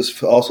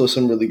also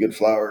some really good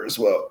flower as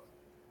well.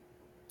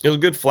 It was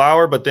good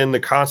flower, but then the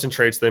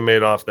concentrates they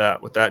made off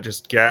that with that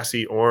just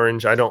gassy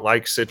orange. I don't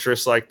like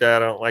citrus like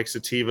that. I don't like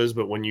sativas,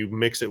 but when you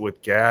mix it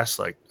with gas,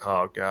 like,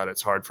 oh God,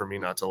 it's hard for me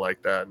not to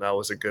like that. And that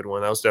was a good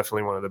one. That was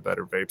definitely one of the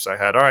better vapes I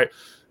had. All right.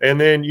 And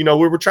then, we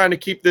were trying to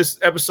keep this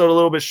episode a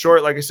little bit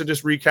short. Like I said,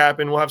 just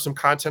recapping. We'll have some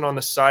content on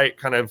the site,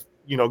 kind of,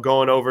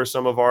 going over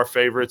some of our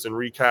favorites and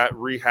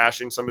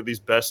rehashing some of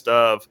these best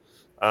of.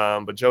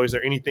 But Joe, is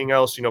there anything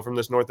else, from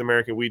this North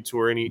American Weed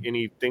Tour?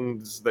 Any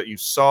things that you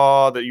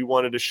saw that you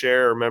wanted to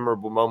share, or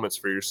memorable moments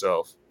for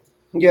yourself?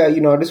 Yeah,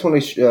 I just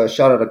want to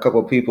shout out a couple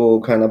of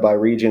people, kind of by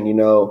region.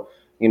 There's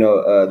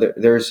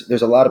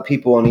a lot of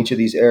people in each of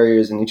these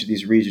areas and each of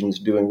these regions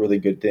doing really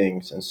good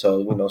things. And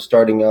so,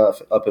 starting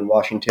off up in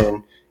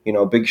Washington,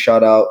 big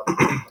shout out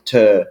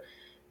to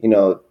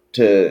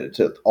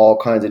to all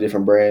kinds of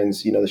different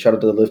brands. The shout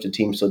out to the Lifted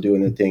team still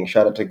doing their thing.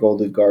 Shout out to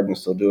Golden Garden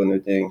still doing their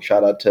thing.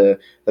 Shout out to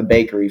the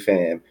Bakery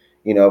fam,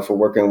 for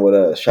working with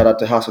us. Shout out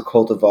to House of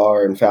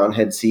Cultivar and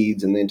Fountainhead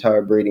Seeds and the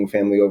entire breeding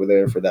family over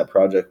there for that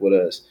project with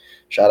us.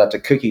 Shout out to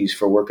Cookies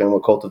for working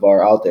with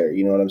Cultivar out there.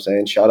 You know what I'm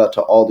saying? Shout out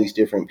to all these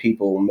different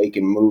people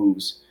making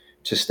moves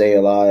to stay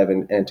alive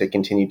and to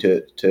continue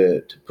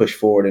to push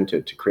forward and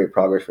to create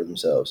progress for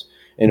themselves.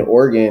 In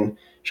Oregon,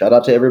 shout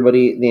out to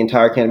everybody, the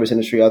entire cannabis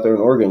industry out there in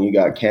Oregon. You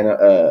got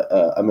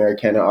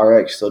Americana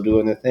RX still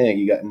doing their thing.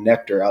 You got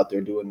Nectar out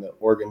there doing the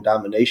Oregon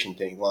domination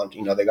thing.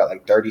 They got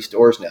like 30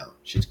 stores now.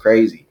 Shit's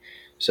crazy.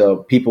 So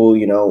people,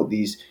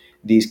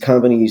 these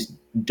companies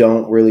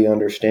don't really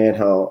understand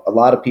how a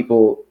lot of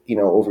people,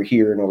 over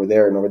here and over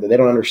there and over there, they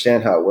don't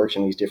understand how it works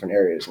in these different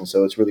areas. And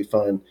so it's really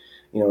fun,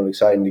 and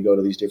exciting to go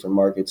to these different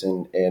markets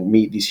and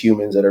meet these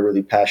humans that are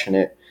really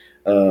passionate.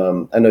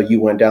 I know you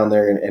went down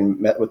there and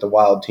met with the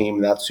Wild team,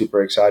 and that's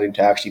super exciting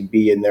to actually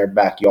be in their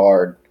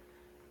backyard,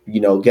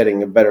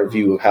 getting a better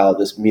view of how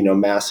this,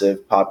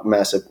 massively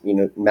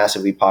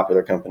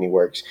popular company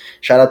works.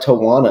 Shout out to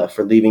Wana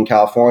for leaving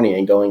California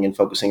and going and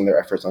focusing their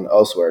efforts on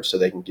elsewhere so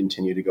they can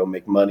continue to go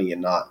make money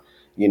and not,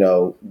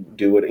 do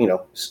it,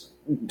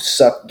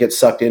 get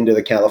sucked into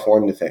the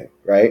California thing,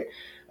 right?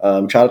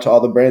 Shout out to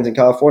all the brands in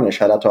California.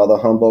 Shout out to all the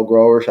Humboldt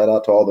growers. Shout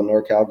out to all the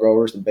NorCal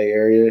growers, the Bay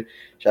Area.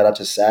 Shout out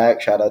to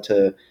SAC. Shout out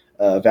to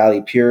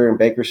Valley Pure and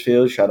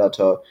Bakersfield. Shout out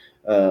to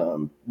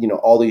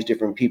all these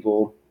different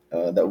people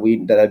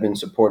that have been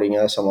supporting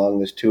us along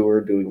this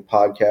tour, doing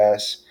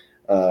podcasts.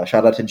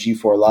 Shout out to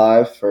G4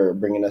 Live for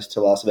bringing us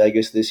to Las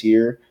Vegas this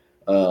year.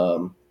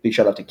 Big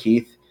shout out to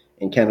Keith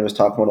and Cannabis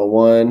Talk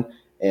 101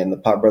 and the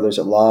Pot Brothers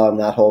at Law and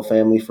that whole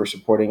family for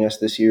supporting us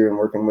this year and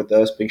working with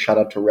us. Big shout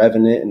out to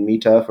Revenant and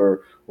Mita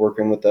for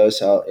working with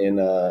us out in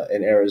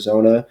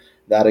Arizona.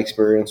 That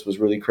experience was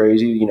really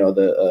crazy.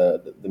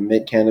 The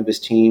Mint Cannabis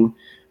team.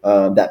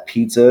 That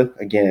pizza,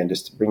 again,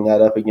 just to bring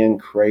that up again,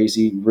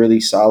 crazy, really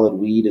solid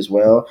weed as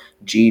well.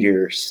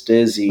 Jeter,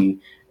 Stizzy,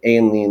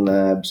 Alien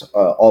Labs,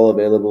 all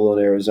available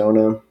in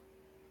Arizona.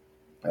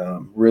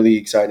 Really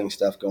exciting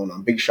stuff going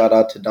on. Big shout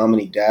out to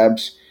Dominique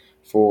Dabbs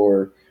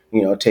for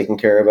taking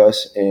care of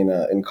us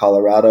in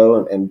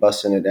Colorado and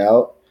busting it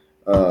out.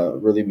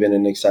 Really been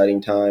an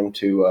exciting time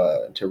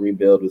to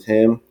rebuild with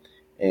him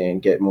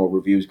and get more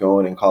reviews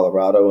going in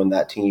Colorado and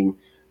that team.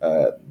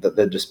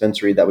 The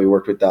dispensary that we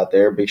worked with out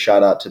there. Big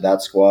shout out to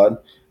that squad.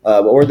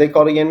 What were they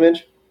called again,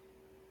 Mitch?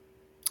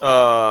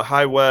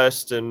 High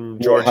West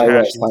and George High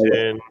West,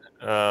 Hashington,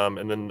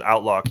 and then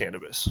Outlaw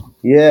Cannabis.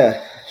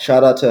 Yeah,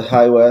 shout out to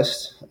High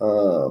West.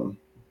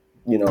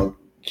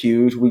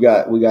 Huge. We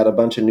got a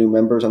bunch of new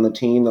members on the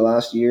team the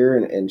last year,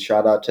 and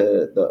shout out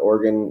to the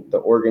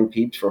Oregon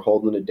peeps for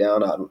holding it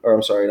down. Or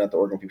I'm sorry, not the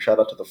Oregon peeps. Shout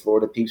out to the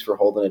Florida peeps for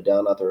holding it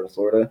down out there in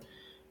Florida.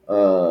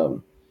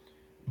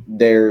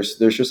 There's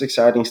just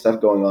exciting stuff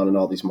going on in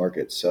all these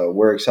markets. So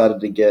we're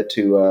excited to get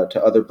to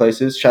other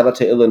places. Shout out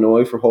to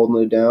Illinois for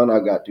holding it down.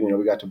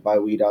 We got to buy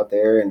weed out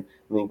there and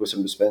link with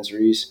some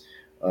dispensaries.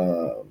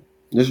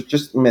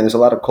 There's a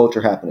lot of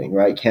culture happening,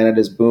 right?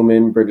 Canada's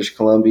booming, British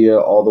Columbia,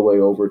 all the way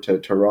over to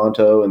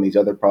Toronto and these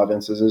other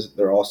provinces.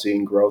 They're all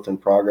seeing growth and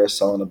progress,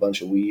 selling a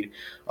bunch of weed.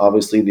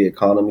 Obviously, the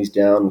economy's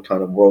down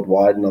kind of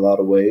worldwide in a lot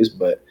of ways,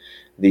 but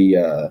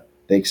the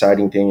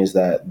exciting thing is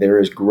that there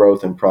is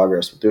growth and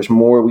progress. There's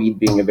more weed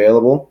being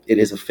available. It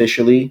is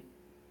officially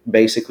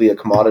basically a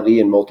commodity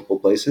in multiple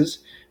places.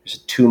 There's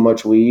too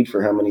much weed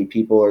for how many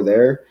people are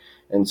there.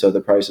 And so the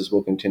prices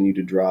will continue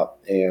to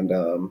drop. And,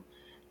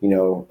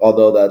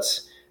 although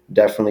that's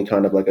definitely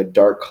kind of like a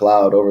dark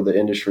cloud over the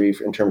industry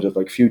in terms of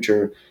like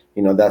future,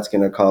 that's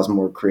going to cause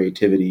more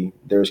creativity.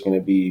 There's going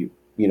to be,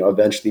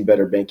 eventually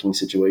better banking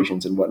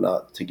situations and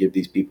whatnot to give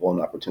these people an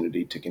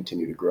opportunity to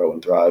continue to grow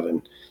and thrive.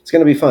 And it's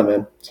going to be fun,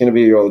 man. It's going to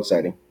be real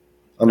exciting.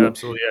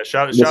 Absolutely. Yeah.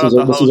 Shout out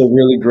to this is a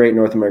really great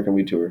North American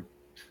weed tour.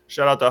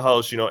 Shout out the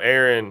host,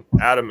 Aaron,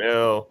 Adam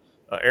L,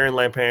 Aaron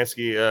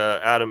Lampansky,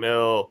 Adam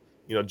L,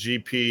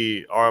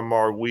 GP,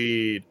 RMR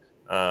Weed,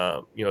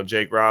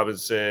 Jake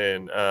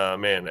Robinson,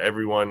 man,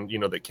 everyone,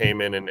 that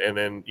came in and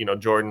then,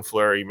 Jordan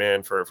Fleury,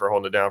 man, for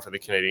holding it down for the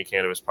Canadian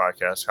Cannabis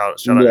podcast.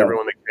 Shout out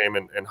everyone that came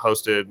and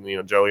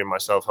hosted, Joey and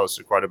myself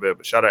hosted quite a bit,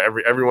 but shout out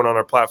everyone on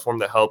our platform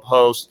that helped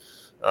host,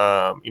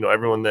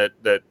 everyone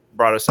that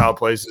brought us out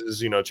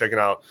places, checking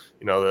out,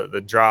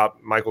 the drop,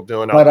 Michael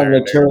Dillon out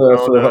there.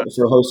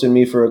 For hosting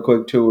me for a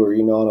quick tour,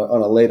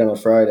 on a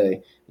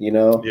Friday,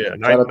 Yeah,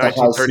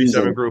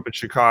 1937 group in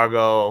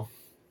Chicago.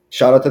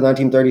 Shout out to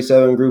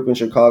 1937 group in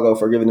Chicago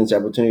for giving us the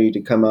opportunity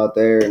to come out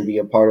there and be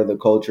a part of the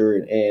culture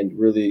and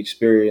really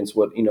experience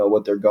what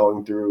they're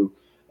going through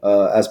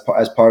as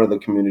part of the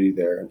community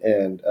there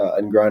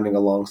and grinding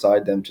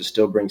alongside them to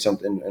still bring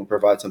something and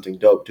provide something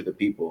dope to the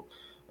people.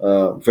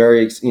 The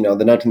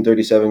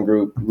 1937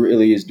 group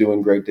really is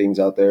doing great things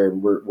out there,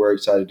 and we're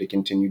excited to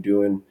continue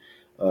doing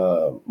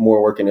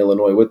more work in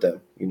Illinois with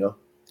them.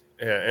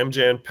 Yeah,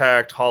 MJ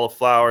Impact, Hall of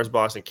Flowers,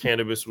 Boston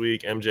Cannabis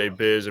Week, MJ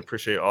Biz.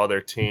 Appreciate all their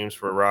teams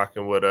for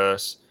rocking with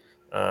us.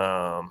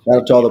 Shout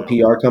out to all the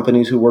PR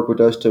companies who work with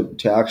us to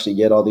actually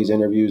get all these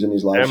interviews and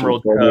these live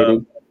streams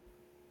coordinated.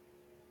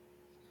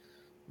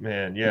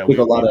 Man, yeah, it took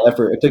a lot of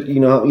effort. It took,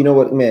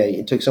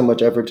 it took so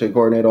much effort to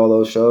coordinate all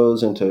those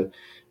shows and to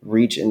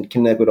reach and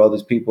connect with all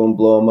these people and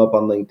blow them up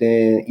on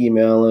LinkedIn,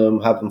 email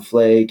them, have them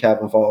flake, have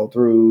them follow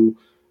through,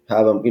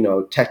 have them,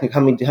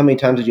 how many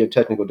times did you have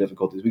technical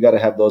difficulties? We got to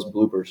have those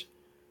bloopers.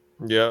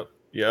 Yep.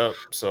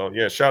 So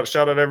yeah, shout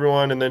out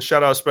everyone, and then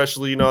shout out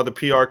especially the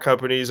PR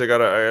companies. I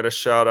gotta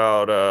shout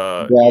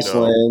out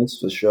Grasslands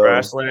for sure.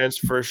 Grasslands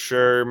for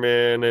sure,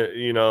 man.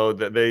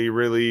 That they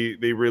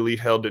really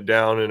held it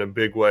down in a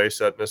big way,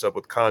 setting us up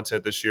with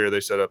content this year. They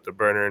set up the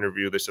burner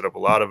interview. They set up a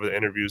lot of the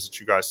interviews that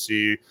you guys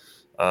see.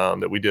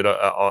 that we did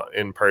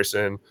in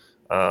person.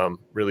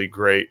 Really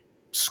great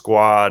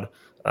squad.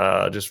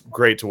 Just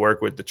great to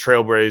work with the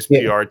Trailblaze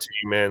Yeah. PR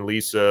team, man.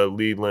 Lisa,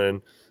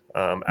 Leland,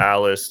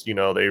 Alice,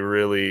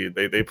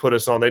 they put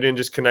us on. They didn't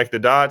just connect the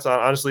dots.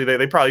 Honestly,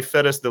 they probably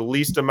fed us the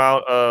least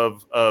amount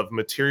of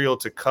material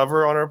to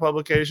cover on our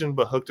publication,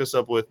 but hooked us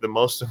up with the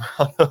most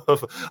amount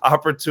of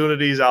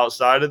opportunities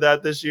outside of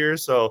that this year.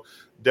 So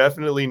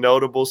definitely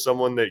notable,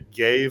 someone that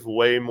gave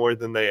way more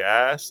than they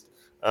asked,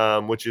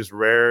 which is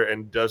rare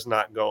and does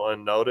not go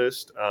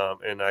unnoticed.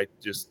 And I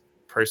just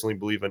personally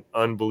believe an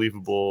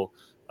unbelievable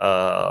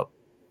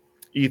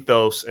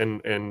ethos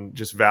and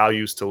just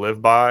values to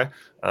live by.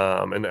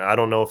 And I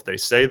don't know if they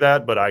say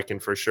that, but I can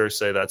for sure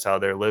say that's how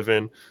they're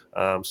living.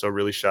 So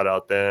really shout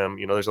out them.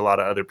 There's a lot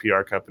of other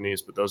PR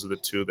companies, but those are the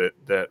two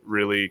that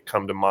really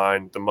come to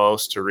mind the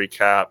most to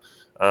recap.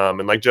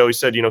 And like Joey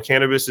said,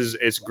 cannabis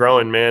it's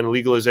growing, man.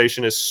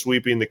 Legalization is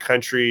sweeping the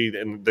country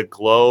and the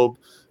globe.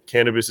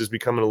 Cannabis is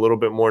becoming a little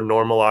bit more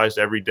normalized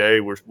every day.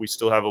 We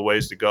still have a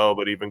ways to go,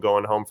 but even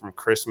going home from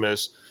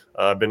Christmas,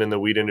 I've been in the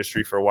weed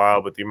industry for a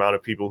while, but the amount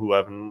of people who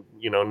have,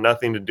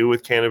 nothing to do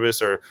with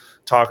cannabis are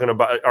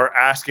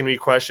asking me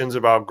questions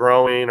about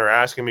growing or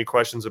asking me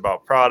questions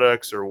about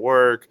products or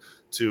work,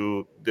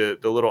 to the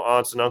little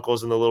aunts and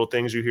uncles and the little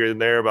things you hear in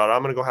there about,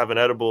 I'm going to go have an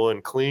edible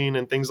and clean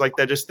and things like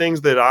that. Just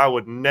things that I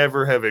would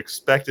never have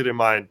expected in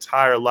my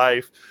entire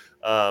life.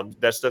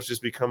 That stuff's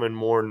just becoming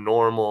more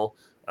normal.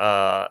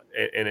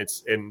 And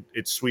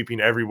it's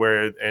sweeping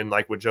everywhere. And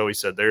like what Joey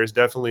said, there is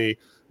definitely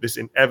this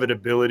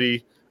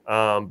inevitability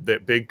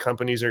that big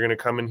companies are going to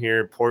come in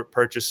here,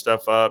 purchase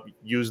stuff up,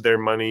 use their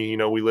money.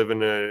 We live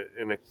in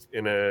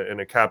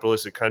a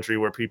capitalistic country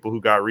where people who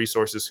got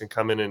resources can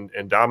come in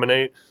and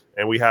dominate.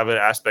 And we have an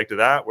aspect of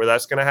that where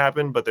that's going to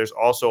happen. But there's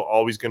also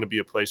always going to be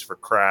a place for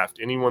craft.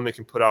 Anyone that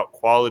can put out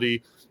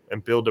quality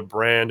and build a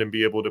brand and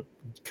be able to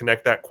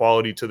connect that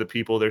quality to the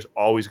people, there's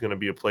always going to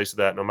be a place for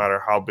that, no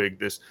matter how big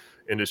this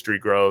industry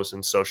grows.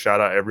 And so shout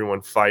out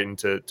everyone fighting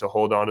to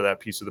hold on to that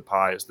piece of the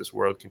pie as this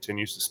world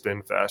continues to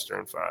spin faster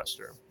and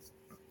faster.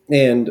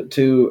 And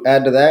to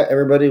add to that,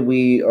 everybody,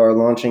 we are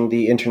launching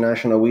the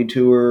International Weed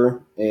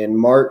Tour in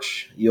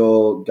March.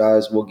 You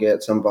guys will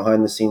get some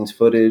behind the scenes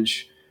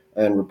footage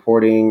and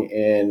reporting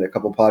and a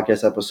couple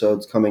podcast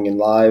episodes coming in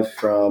live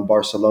from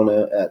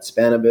Barcelona at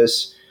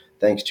Cannabis.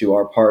 Thanks to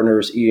our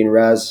partners, Ian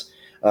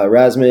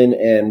Rasman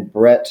and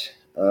Brett.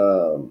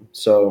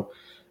 So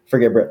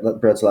forget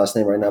Brett's last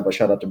name right now, but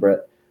shout out to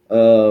Brett.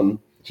 They're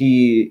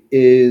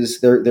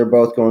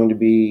both going to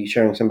be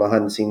sharing some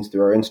behind the scenes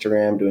through our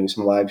Instagram, doing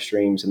some live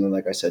streams, and then,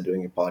 like I said,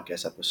 doing a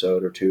podcast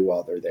episode or two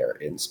while they're there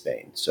in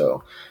Spain.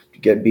 So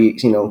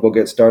we'll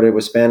get started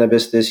with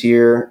Cannabis this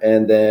year,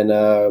 and then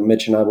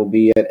Mitch and I will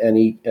be at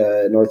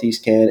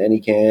Northeast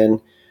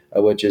Can,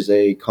 which is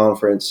a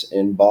conference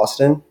in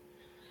Boston.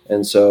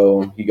 And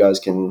so you guys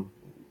can,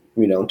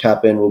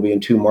 tap in. We'll be in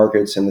 2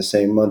 markets in the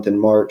same month in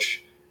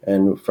March.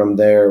 And from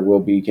there, we'll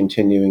be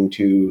continuing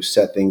to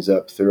set things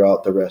up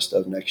throughout the rest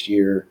of next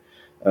year.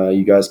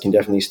 You guys can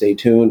definitely stay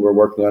tuned. We're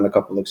working on a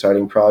couple of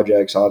exciting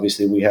projects.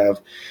 Obviously, we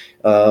have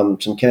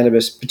some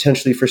cannabis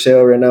potentially for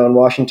sale right now in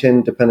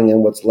Washington, depending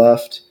on what's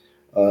left.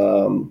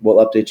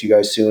 We'll update you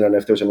guys soon on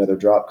if there's another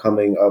drop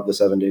coming of the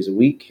 7 days a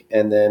week.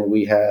 And then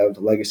we have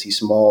Legacy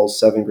Smalls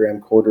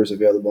 7-gram quarters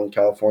available in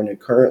California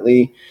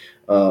currently,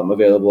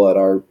 available at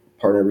our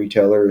partner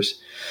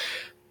retailers.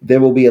 There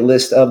will be a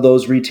list of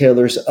those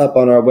retailers up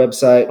on our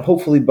website,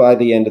 hopefully by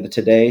the end of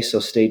today.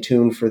 So stay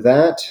tuned for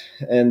that.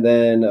 And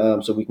then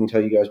so we can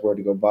tell you guys where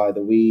to go buy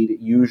the weed,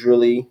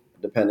 usually,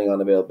 depending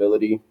on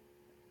availability.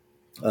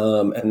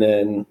 And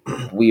then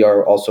we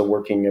are also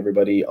working,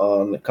 everybody,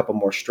 on a couple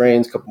more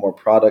strains, a couple more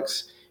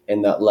products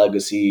in that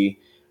legacy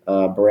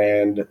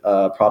brand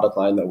product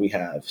line that we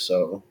have.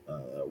 So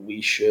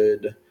we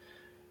should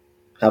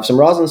have some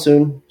rosin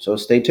soon. So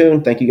stay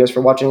tuned. Thank you guys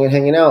for watching and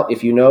hanging out.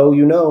 If you know,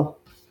 you know.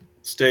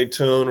 Stay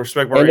tuned.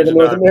 End of the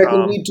North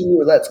American Weed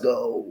Tour. Let's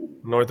go.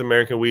 North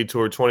American Weed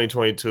Tour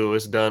 2022.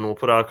 It's done. We'll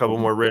put out a couple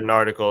more written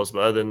articles,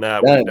 but other than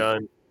that, we're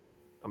done.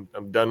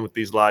 I'm done with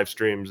these live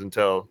streams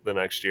until the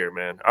next year,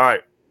 man. All right.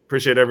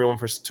 Appreciate everyone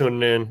for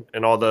tuning in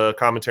and all the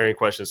commentary and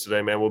questions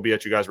today, man. We'll be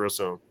at you guys real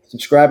soon.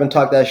 Subscribe and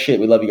talk that shit.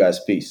 We love you guys.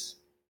 Peace.